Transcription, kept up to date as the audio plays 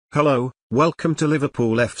Hello, welcome to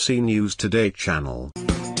Liverpoolfc News Today channel.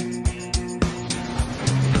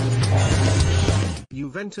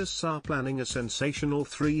 Juventus are planning a sensational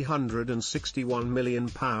 £361 million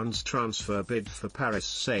transfer bid for Paris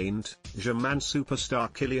Saint-Germain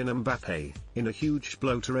superstar Kylian Mbappe, in a huge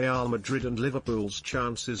blow to Real Madrid and Liverpool's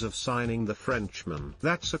chances of signing the Frenchman.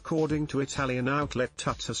 That's according to Italian outlet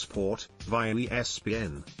Tuttosport, via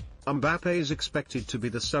ESPN. Mbappe is expected to be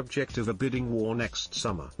the subject of a bidding war next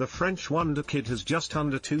summer. The French wonder kid has just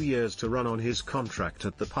under 2 years to run on his contract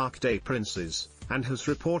at the Parc des Princes, and has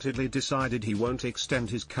reportedly decided he won't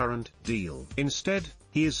extend his current deal. Instead,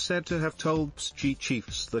 he is said to have told PSG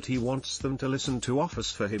chiefs that he wants them to listen to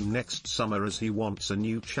offers for him next summer as he wants a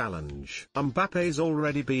new challenge. Mbappe is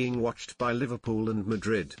already being watched by Liverpool and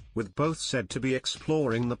Madrid, with both said to be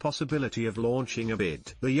exploring the possibility of launching a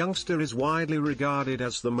bid. The youngster is widely regarded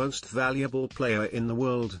as the most valuable player in the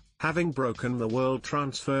world, having broken the world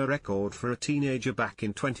transfer record for a teenager back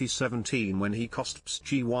in 2017 when he cost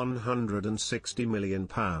PSG £160 million.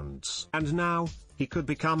 And now, he could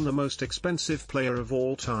become the most expensive player of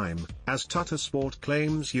all time, as Tuttosport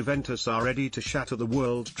claims Juventus are ready to shatter the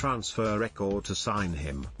world transfer record to sign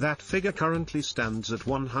him. That figure currently stands at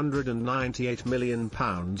 £198 million,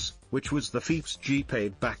 which was the fee PSG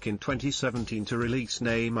paid back in 2017 to release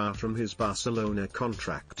Neymar from his Barcelona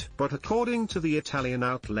contract. But according to the Italian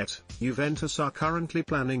outlet, Juventus are currently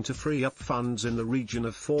planning to free up funds in the region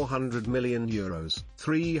of €400 million,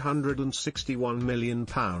 £361 million,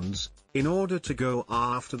 in order to go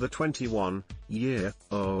after the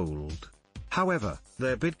 21-year-old. However,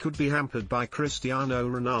 their bid could be hampered by Cristiano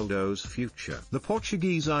Ronaldo's future. The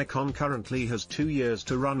Portuguese icon currently has 2 years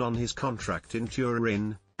to run on his contract in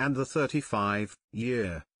Turin, and the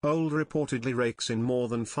 35-year-old reportedly rakes in more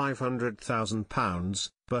than £500,000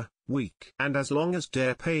 per week. And as long as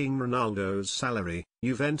they're paying Ronaldo's salary,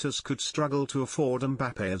 Juventus could struggle to afford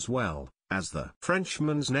Mbappe as well, as the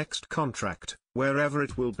Frenchman's next contract, wherever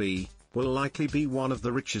it will likely be one of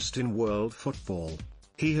the richest in world football.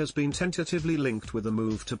 He has been tentatively linked with a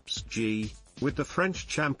move to PSG, with the French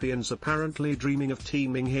champions apparently dreaming of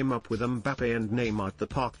teaming him up with Mbappe and Neymar at the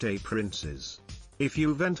Parc des Princes. If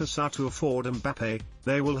Juventus are to afford Mbappe,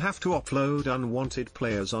 they will have to offload unwanted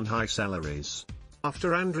players on high salaries.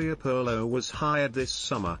 After Andrea Pirlo was hired this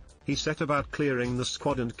summer, he set about clearing the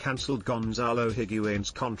squad and cancelled Gonzalo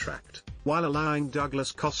Higuain's contract, while allowing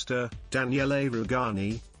Douglas Costa, Daniele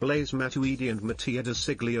Rugani, Blaise Matuidi and Mattia De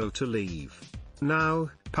Siglio to leave.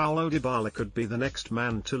 Now, Paulo Dybala could be the next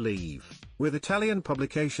man to leave, with Italian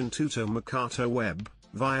publication Tutto Mercato Web,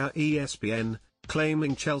 via ESPN,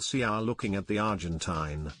 claiming Chelsea are looking at the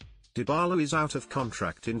Argentine. Dybala is out of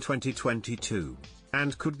contract in 2022,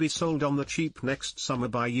 and could be sold on the cheap next summer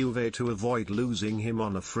by Juve to avoid losing him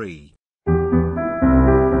on a free.